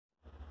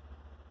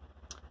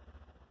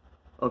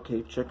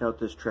Okay, check out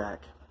this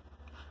track.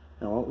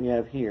 Now what we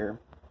have here,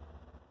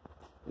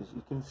 as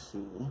you can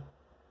see,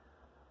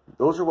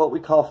 those are what we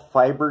call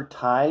fiber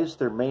ties.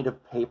 They're made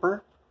of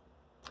paper,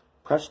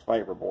 pressed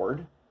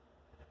fiberboard.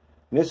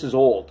 And this is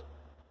old.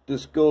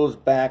 This goes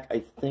back,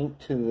 I think,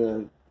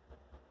 to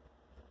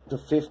the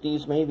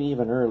 50s, maybe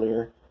even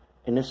earlier.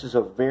 And this is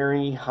a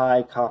very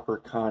high copper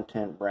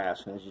content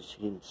brass. And as you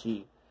can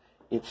see,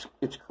 it's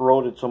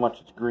corroded so much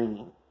it's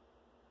greening.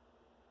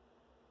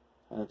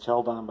 And it's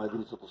held on by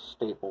these little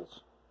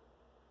staples.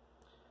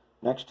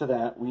 Next to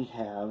that, we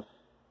have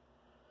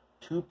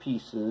two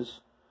pieces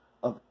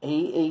of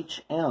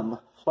AHM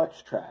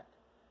flex track.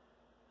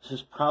 This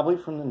is probably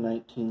from the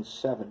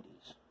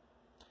 1970s.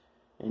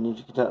 And as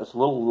you can tell, it's a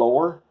little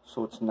lower,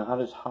 so it's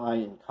not as high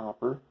in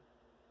copper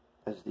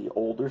as the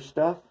older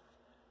stuff.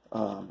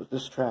 But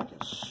this track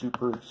is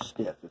super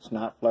stiff. It's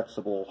not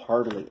flexible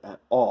hardly at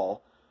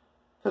all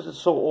because it's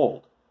so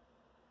old.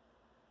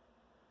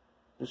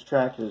 This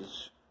track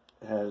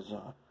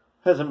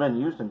hasn't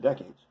been used in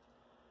decades.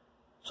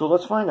 So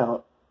let's find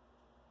out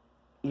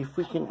if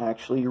we can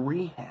actually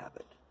rehab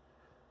it.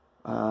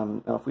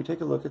 Now if we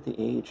take a look at the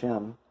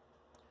AHM,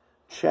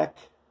 check,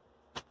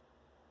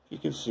 you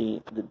can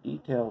see the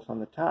details on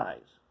the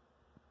ties.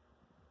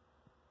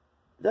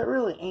 That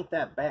really ain't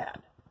that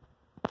bad.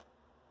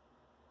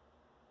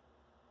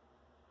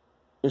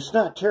 It's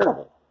not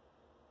terrible.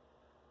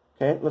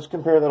 Okay, let's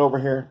compare that over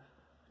here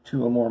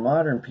to a more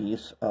modern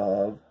piece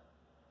of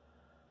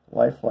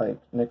lifelike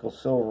nickel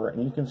silver,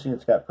 and you can see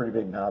it's got pretty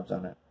big knobs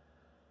on it.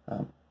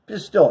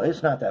 It's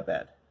not that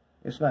bad.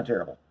 It's not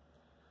terrible.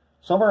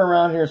 Somewhere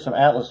around here is some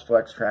Atlas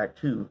flex track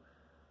too,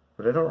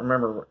 but I don't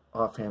remember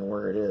offhand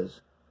where it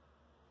is.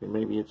 And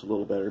maybe it's a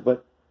little better,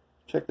 but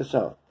check this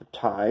out. The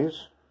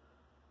ties,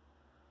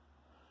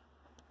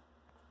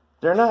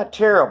 they're not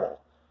terrible.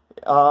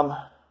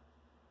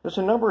 There's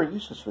a number of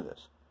uses for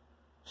this.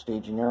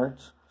 Staging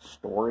yards,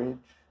 storage.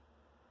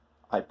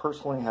 I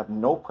personally have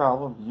no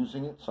problem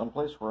using it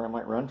someplace where I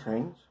might run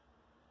trains.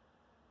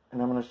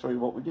 And I'm going to show you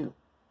what we do.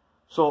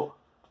 So,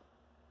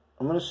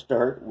 I'm going to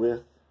start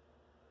with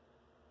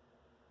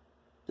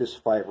this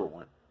fiber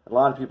one. A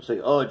lot of people say,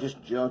 oh,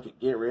 just junk it,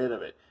 get rid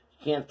of it.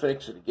 You can't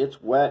fix it, it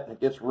gets wet and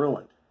it gets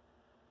ruined.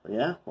 But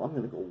yeah, well, I'm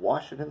going to go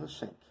wash it in the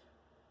sink.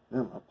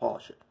 Then I'm going to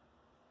polish it.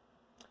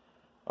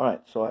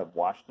 Alright, so I've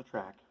washed the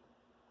track,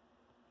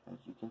 as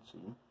you can see.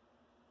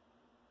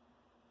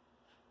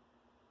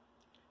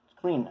 It's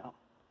clean now.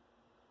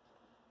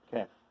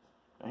 Okay,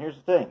 now here's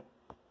the thing.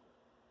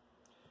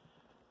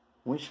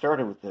 When we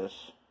started with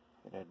this,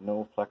 it had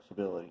no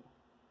flexibility.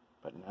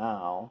 But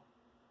now,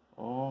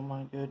 oh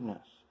my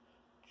goodness,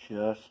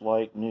 just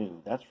like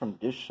new. That's from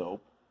dish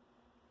soap.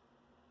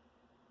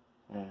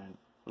 And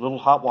a little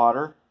hot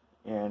water,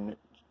 and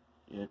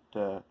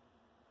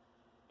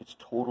it's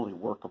totally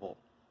workable.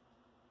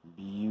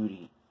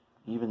 Beauty.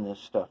 Even this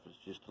stuff is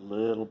just a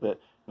little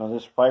bit. Now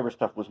this fiber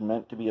stuff was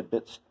meant to be a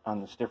bit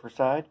on the stiffer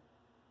side,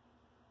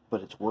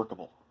 but it's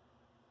workable.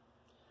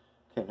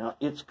 Okay, now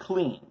it's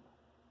clean,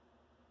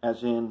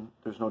 as in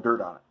there's no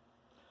dirt on it.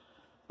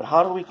 But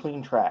how do we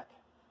clean track?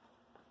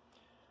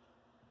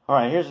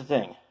 Alright, here's the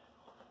thing.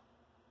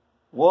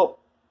 Well,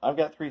 I've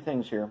got three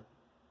things here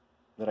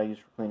that I use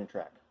for cleaning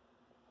track.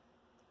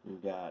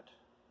 We've got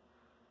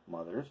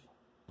Mothers,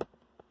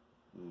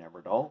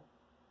 Never Dull,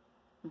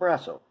 and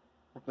Brasso.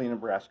 We're cleaning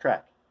brass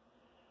track.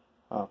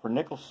 For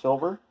nickel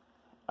silver,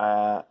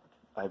 I've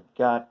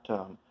got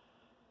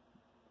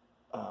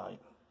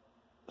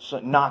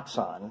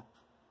Noxon,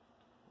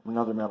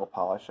 another metal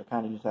polish. I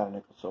kind of use that on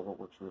nickel silver. It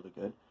works really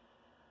good.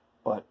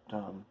 But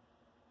a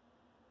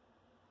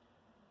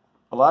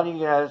lot of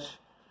you guys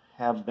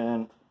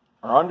are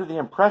under the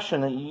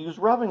impression that you use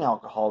rubbing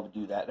alcohol to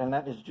do that, and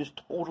that is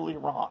just totally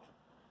wrong.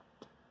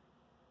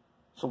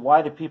 So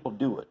why do people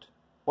do it?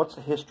 What's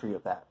the history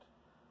of that?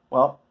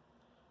 Well,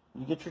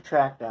 you get your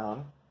track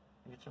down,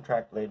 you get some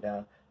track laid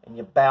down, and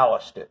you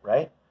ballast it,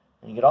 right?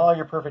 And you get all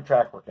your perfect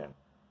track work in.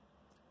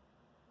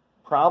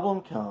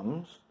 Problem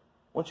comes,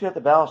 once you have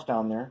the ballast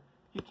down there,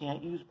 you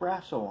can't use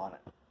Brasso on it.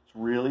 It's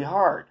really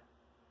hard.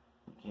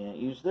 You can't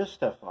use this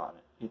stuff on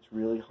it. It's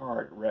really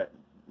hard. It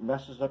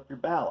messes up your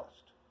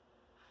ballast.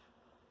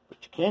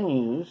 But you can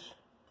use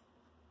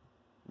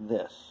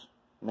this,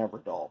 Never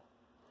Dull.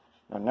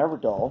 Now, Never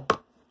Dull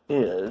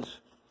is,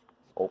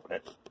 open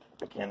it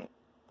again.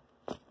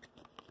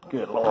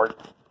 Good Lord.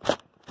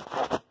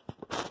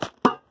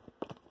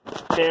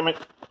 Damn it.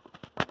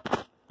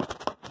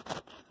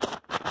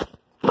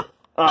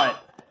 Alright.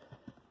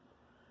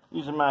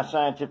 Using my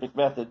scientific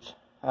methods,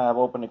 I've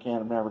opened a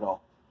can of Never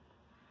Dull.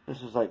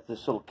 This is like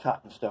this little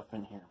cotton stuff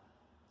in here.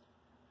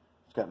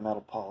 It's got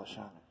metal polish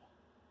on it.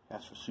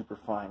 That's for super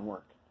fine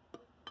work.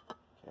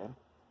 Okay.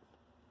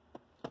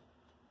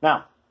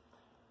 Now,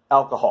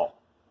 alcohol.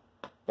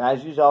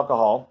 Guys use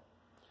alcohol.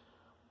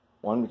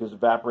 One, because it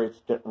evaporates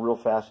real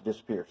fast, it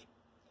disappears.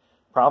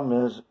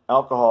 Problem is,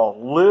 alcohol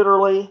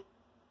literally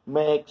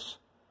makes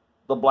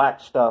the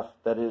black stuff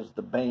that is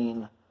the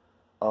bane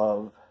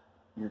of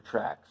your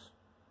tracks.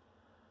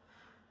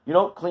 You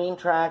don't clean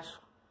tracks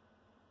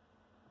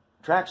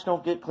Tracks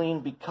don't get clean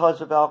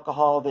because of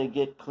alcohol. They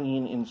get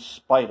clean in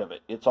spite of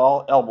it. It's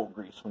all elbow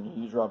grease when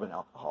you use rubbing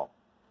alcohol.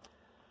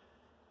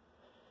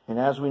 And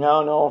as we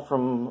now know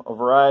from a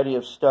variety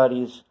of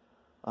studies,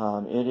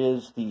 it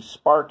is the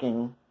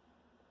sparking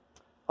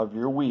of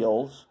your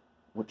wheels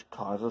which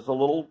causes a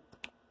little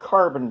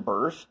carbon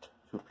burst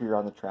to appear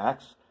on the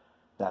tracks.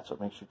 That's what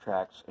makes your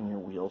tracks and your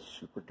wheels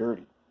super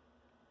dirty.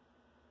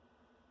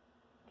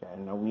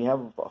 Okay, now we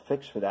have a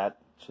fix for that,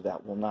 so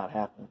that will not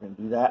happen. We're going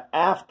to do that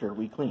after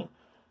we clean.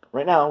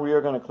 Right now, we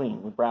are going to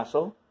clean with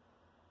Brasso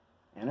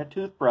and a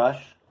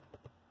toothbrush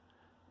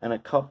and a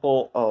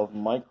couple of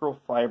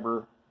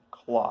microfiber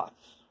cloths.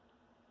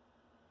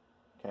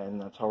 Okay,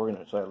 and that's how we're going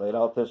to do it. So I laid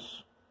out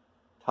this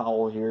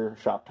towel here,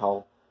 shop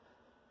towel,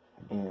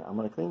 and I'm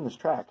going to clean this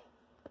track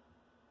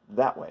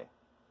that way.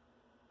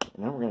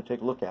 And then we're going to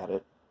take a look at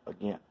it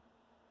again.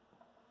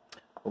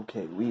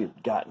 Okay, we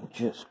have gotten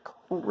just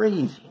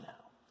crazy now.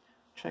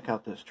 Check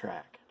out this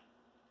track.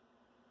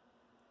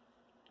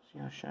 See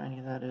how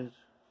shiny that is?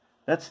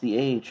 That's the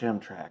AHM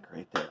track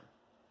right there.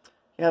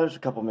 Yeah, there's a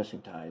couple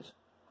missing ties,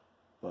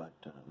 but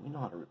we know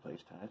how to replace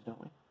ties, don't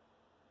we?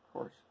 Of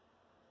course.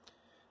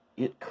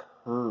 It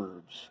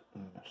curves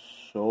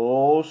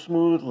so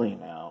smoothly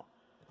now.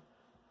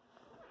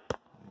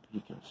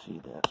 You can see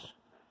this.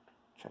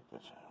 Check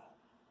this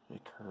out.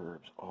 It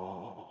curves.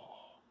 Oh,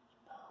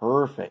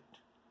 perfect.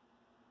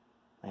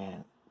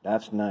 Man,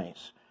 that's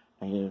nice.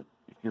 Now,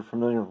 if you're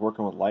familiar with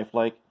working with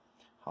Lifelike,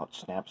 how it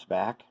snaps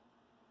back,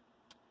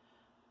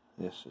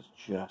 this is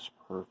just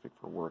perfect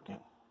for working.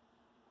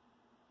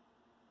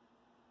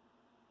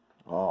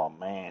 Oh,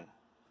 man.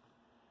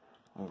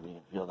 I don't know if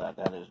you can feel that.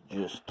 That is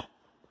just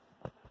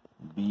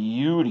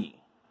beauty.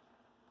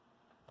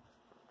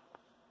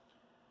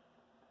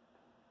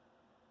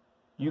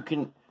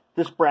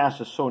 This brass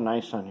is so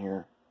nice on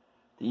here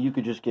that you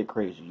could just get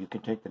crazy. You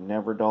can take the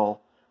Never Dull,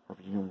 or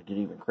if you want to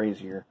get even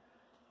crazier,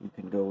 you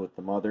can go with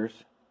the Mothers.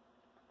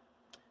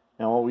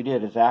 Now what we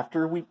did is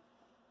after we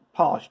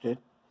polished it,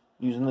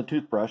 using the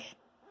toothbrush,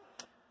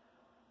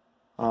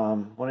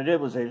 what I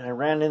did was I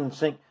ran in the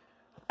sink.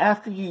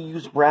 After you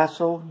use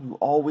Brasso, you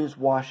always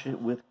wash it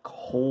with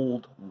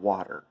cold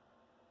water.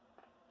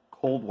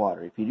 Cold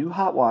water. If you do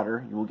hot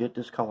water, you will get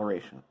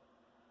discoloration.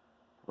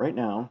 Right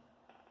now,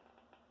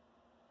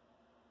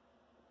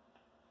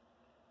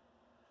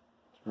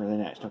 it's really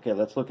nice. Okay,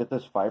 let's look at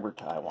this fiber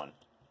tie one.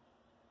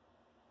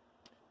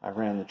 I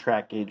ran the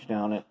track gauge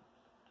down it.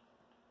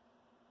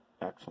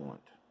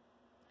 Excellent.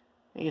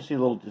 You can see a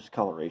little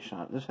discoloration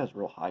on it. This has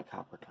real high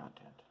copper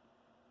content.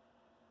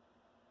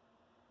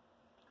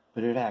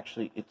 But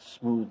it's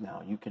smooth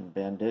now. You can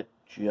bend it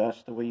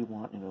just the way you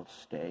want and it'll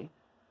stay.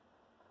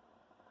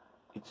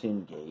 It's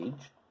in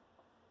gauge.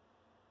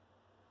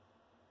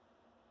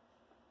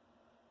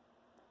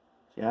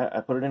 See,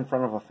 I put it in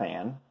front of a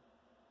fan.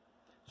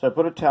 So I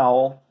put a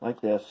towel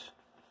like this,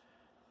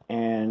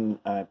 and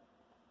I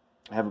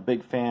have a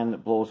big fan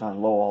that blows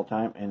on low all the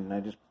time, and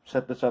I just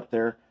set this up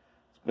there.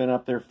 It's been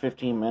up there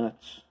 15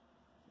 minutes,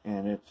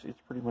 and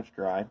it's pretty much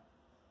dry.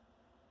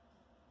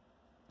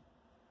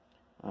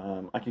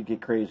 I could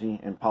get crazy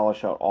and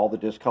polish out all the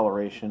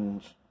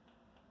discolorations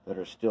that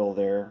are still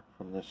there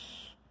from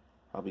this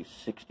probably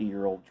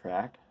 60-year-old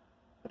track,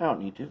 but I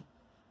don't need to.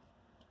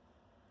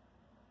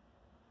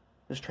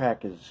 This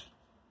track is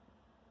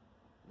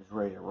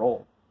ready to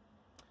roll.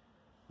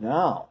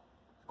 Now,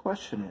 the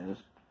question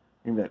is,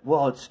 you're going to be like,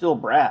 well, it's still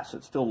brass.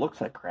 It still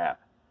looks like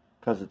crap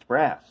because it's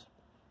brass.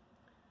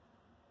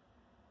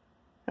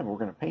 Yeah, but we're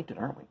going to paint it,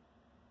 aren't we?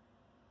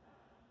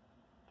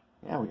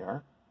 Yeah, we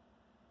are.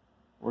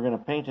 We're going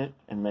to paint it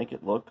and make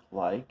it look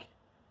like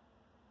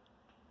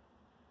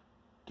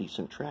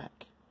decent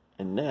track.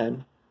 And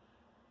then,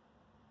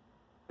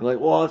 you're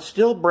like, well, it's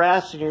still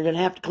brass and you're going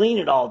to have to clean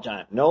it all the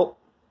time. Nope.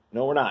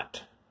 No, we're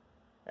not.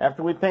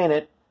 After we paint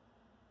it,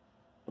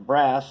 the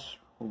brass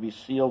will be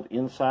sealed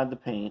inside the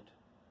paint.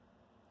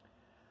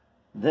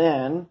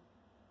 Then,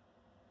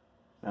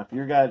 now if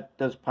your guy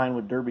does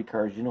Pinewood Derby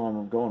cars, you know where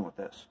I'm going with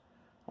this.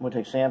 I'm going to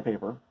take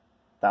sandpaper,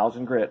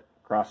 1000 grit,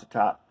 across the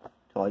top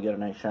until I get a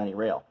nice shiny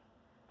rail.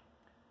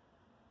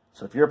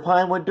 So if you're a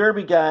Pinewood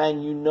Derby guy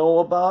and you know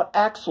about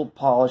axle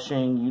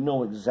polishing, you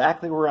know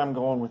exactly where I'm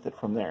going with it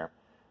from there.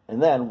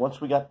 And then,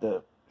 once we got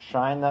the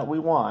shine that we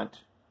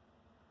want,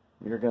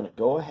 we're going to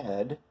go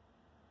ahead.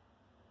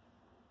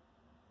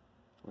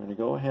 We're going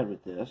to go ahead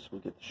with this.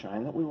 We'll get the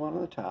shine that we want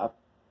on the top.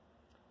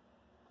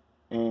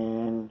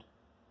 And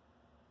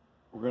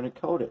we're going to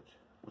coat it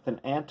with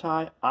an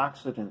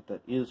antioxidant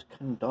that is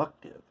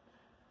conductive.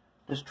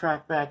 This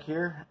track back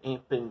here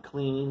ain't been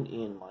cleaned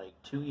in like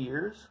 2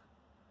 years.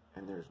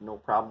 And there's no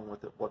problem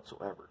with it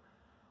whatsoever.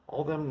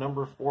 All them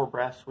number 4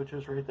 brass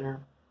switches right there,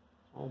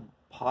 a whole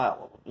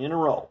pile of them in a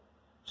row.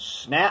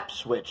 Snap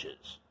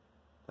switches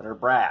that are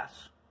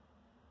brass.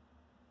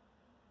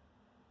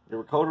 They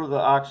were coated with the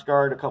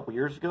Oxgard a couple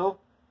years ago.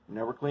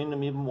 Never cleaned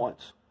them even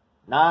once.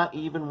 Not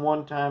even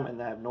one time,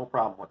 and I have no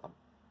problem with them.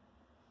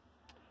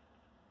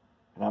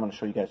 And I'm going to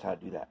show you guys how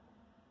to do that.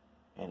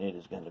 And it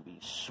is going to be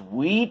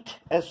sweet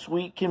as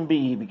sweet can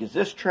be, because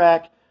this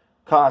track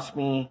cost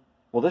me,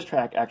 well, this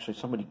track actually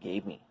somebody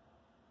gave me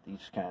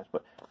these kinds,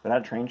 but at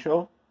a train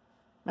show,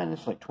 man,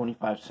 it's like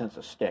 25 cents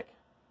a stick.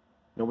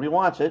 Nobody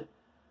wants it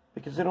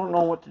because they don't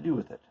know what to do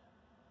with it.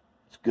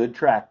 It's good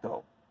track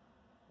though,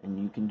 and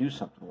you can do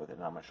something with it,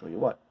 and I'm going to show you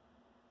what.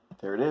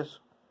 There it is.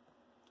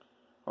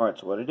 Alright,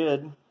 so what I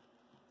did,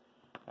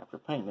 after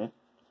painting it,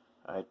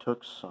 I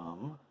took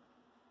some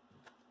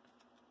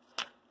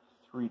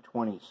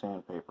 320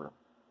 sandpaper,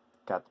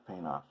 got the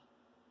paint off.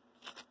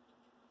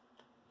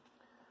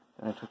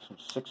 Then I took some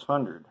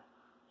 600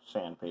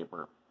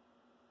 sandpaper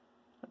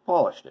and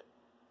polished it.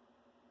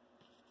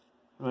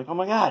 I'm like, oh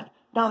my God,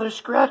 now there's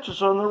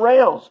scratches on the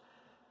rails,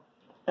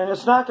 and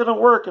it's not going to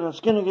work, and it's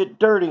going to get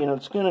dirty, and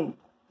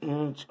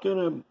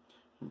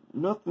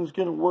nothing's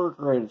going to work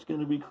right. It's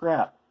going to be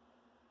crap.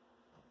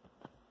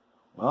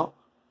 Well,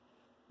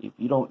 if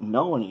you don't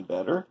know any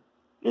better,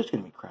 it's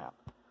going to be crap.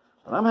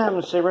 And I'm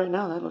having to say right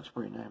now, that looks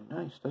pretty damn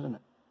nice, doesn't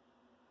it?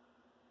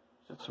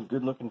 It's some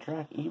good looking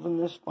track. Even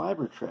this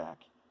fiber track,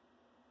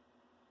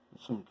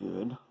 it's some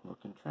good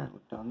looking track.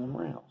 Look down them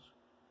rails.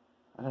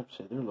 I'd have to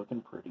say they're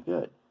looking pretty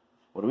good.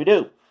 What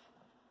do?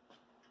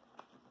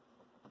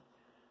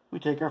 We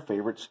take our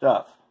favorite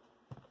stuff,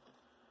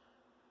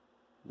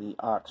 the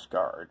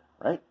Oxgard,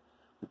 right?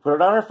 We put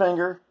it on our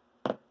finger,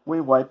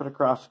 we wipe it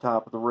across the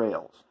top of the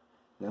rails,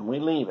 then we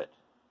leave it.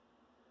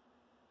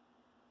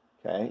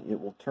 Okay, it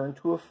will turn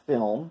to a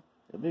film.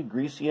 It'll be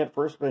greasy at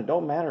first, but it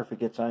don't matter if it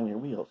gets on your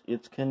wheels.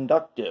 It's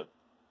conductive.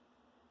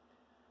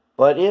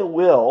 But it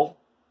will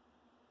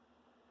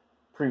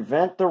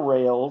prevent the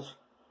rails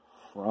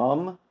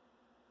from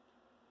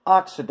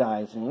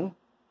oxidizing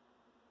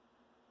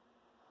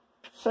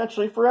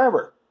essentially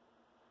forever.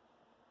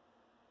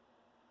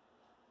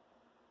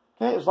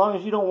 Okay, as long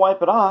as you don't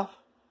wipe it off,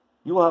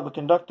 you will have a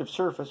conductive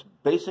surface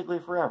basically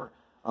forever.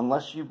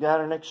 Unless you've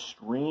got an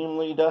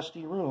extremely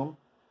dusty room,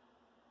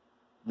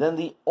 then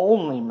the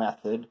only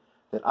method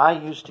that I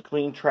use to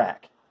clean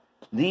track,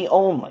 the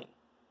only,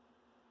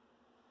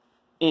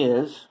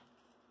 is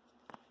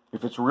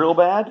if it's real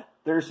bad,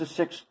 there's a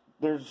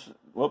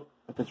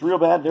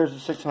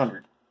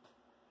 600.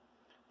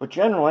 But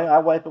generally, I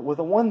wipe it with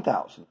a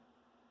 1000.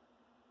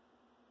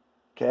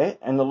 Okay,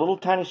 and the little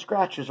tiny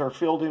scratches are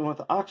filled in with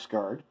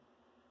Oxgard,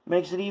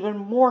 makes it even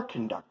more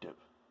conductive.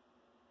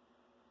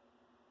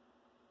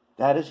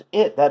 That is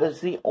it. That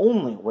is the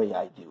only way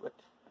I do it.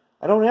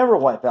 I don't ever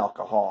wipe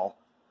alcohol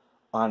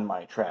on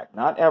my track.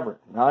 Not ever.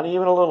 Not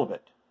even a little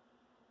bit.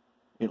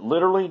 It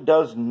literally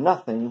does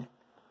nothing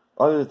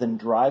other than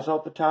dries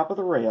out the top of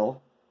the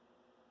rail,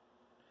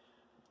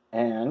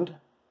 and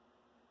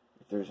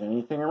if there's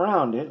anything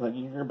around it, like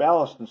your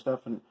ballast and stuff,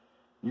 and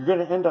you're going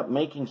to end up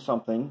making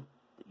something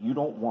that you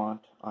don't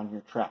want on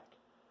your track.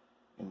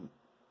 And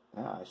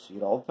I see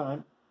it all the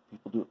time.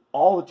 People do it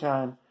all the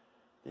time.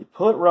 They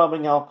put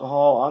rubbing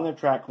alcohol on their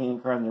track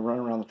cleaning card and they run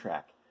around the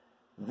track.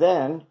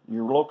 Then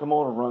your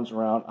locomotive runs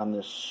around on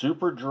this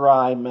super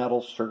dry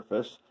metal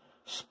surface,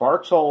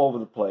 sparks all over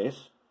the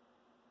place,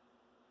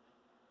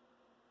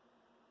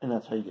 and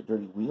that's how you get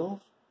dirty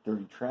wheels,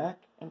 dirty track,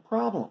 and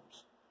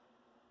problems.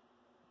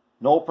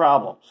 No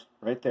problems,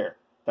 right there.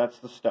 That's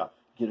the stuff.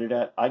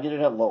 I get it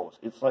at Lowe's.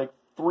 It's like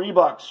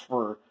 $3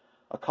 for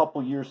a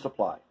couple years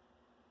supply.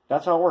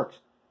 That's how it works.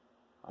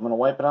 I'm going to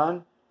wipe it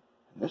on,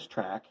 and this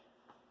track,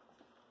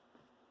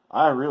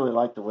 I really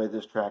like the way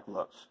this track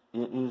looks.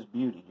 It is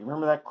beauty. Do you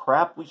remember that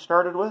crap we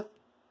started with?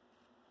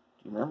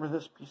 Do you remember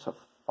this piece of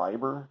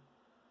fiber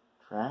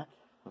track?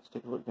 Let's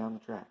take a look down the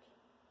track.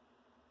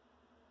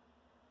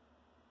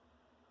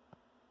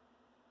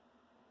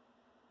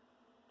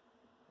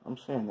 I'm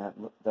saying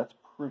that's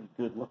pretty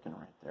good looking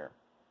right there.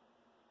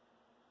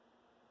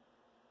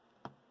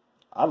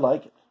 I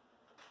like it.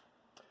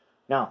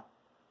 Now,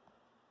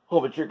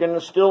 but you're going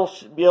to still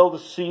be able to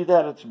see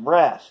that it's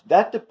brass.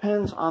 That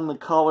depends on the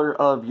color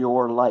of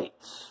your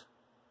lights.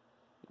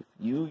 If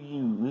you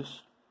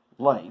use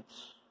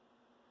lights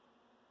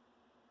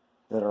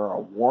that are a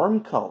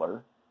warm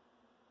color,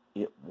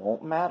 it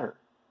won't matter.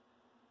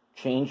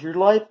 Change your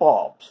light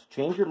bulbs.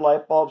 Change your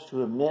light bulbs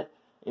to emit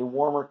a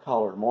warmer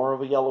color, more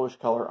of a yellowish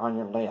color on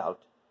your layout.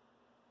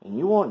 And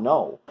you won't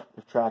know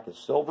if track is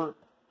silver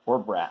or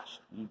brass.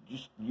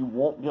 You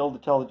won't be able to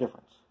tell the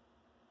difference.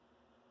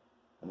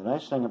 And the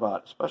nice thing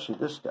about, especially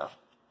this stuff,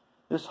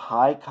 this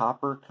high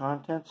copper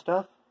content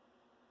stuff,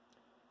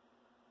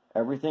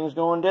 everything's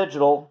going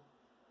digital.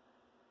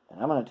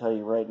 And I'm going to tell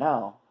you right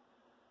now,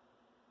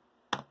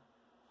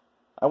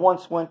 I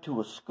once went to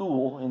a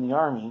school in the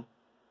Army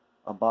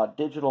about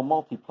digital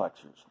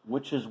multiplexers,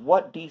 which is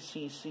what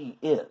DCC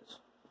is.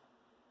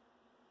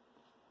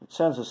 It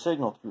sends a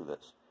signal through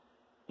this.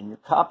 And your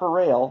copper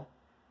rail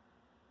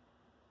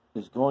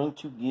is going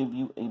to give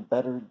you a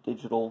better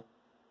digital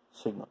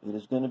signal. It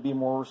is going to be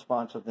more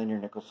responsive than your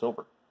nickel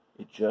silver.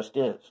 It just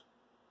is.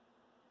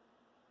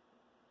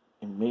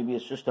 And maybe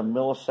it's just a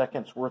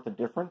millisecond's worth of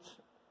difference.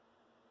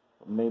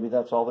 But maybe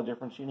that's all the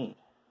difference you need.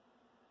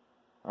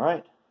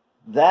 Alright,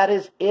 that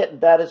is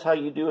it. That is how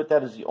you do it.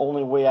 That is the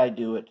only way I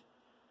do it.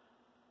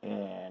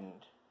 And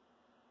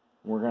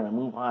we're going to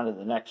move on to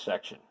the next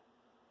section.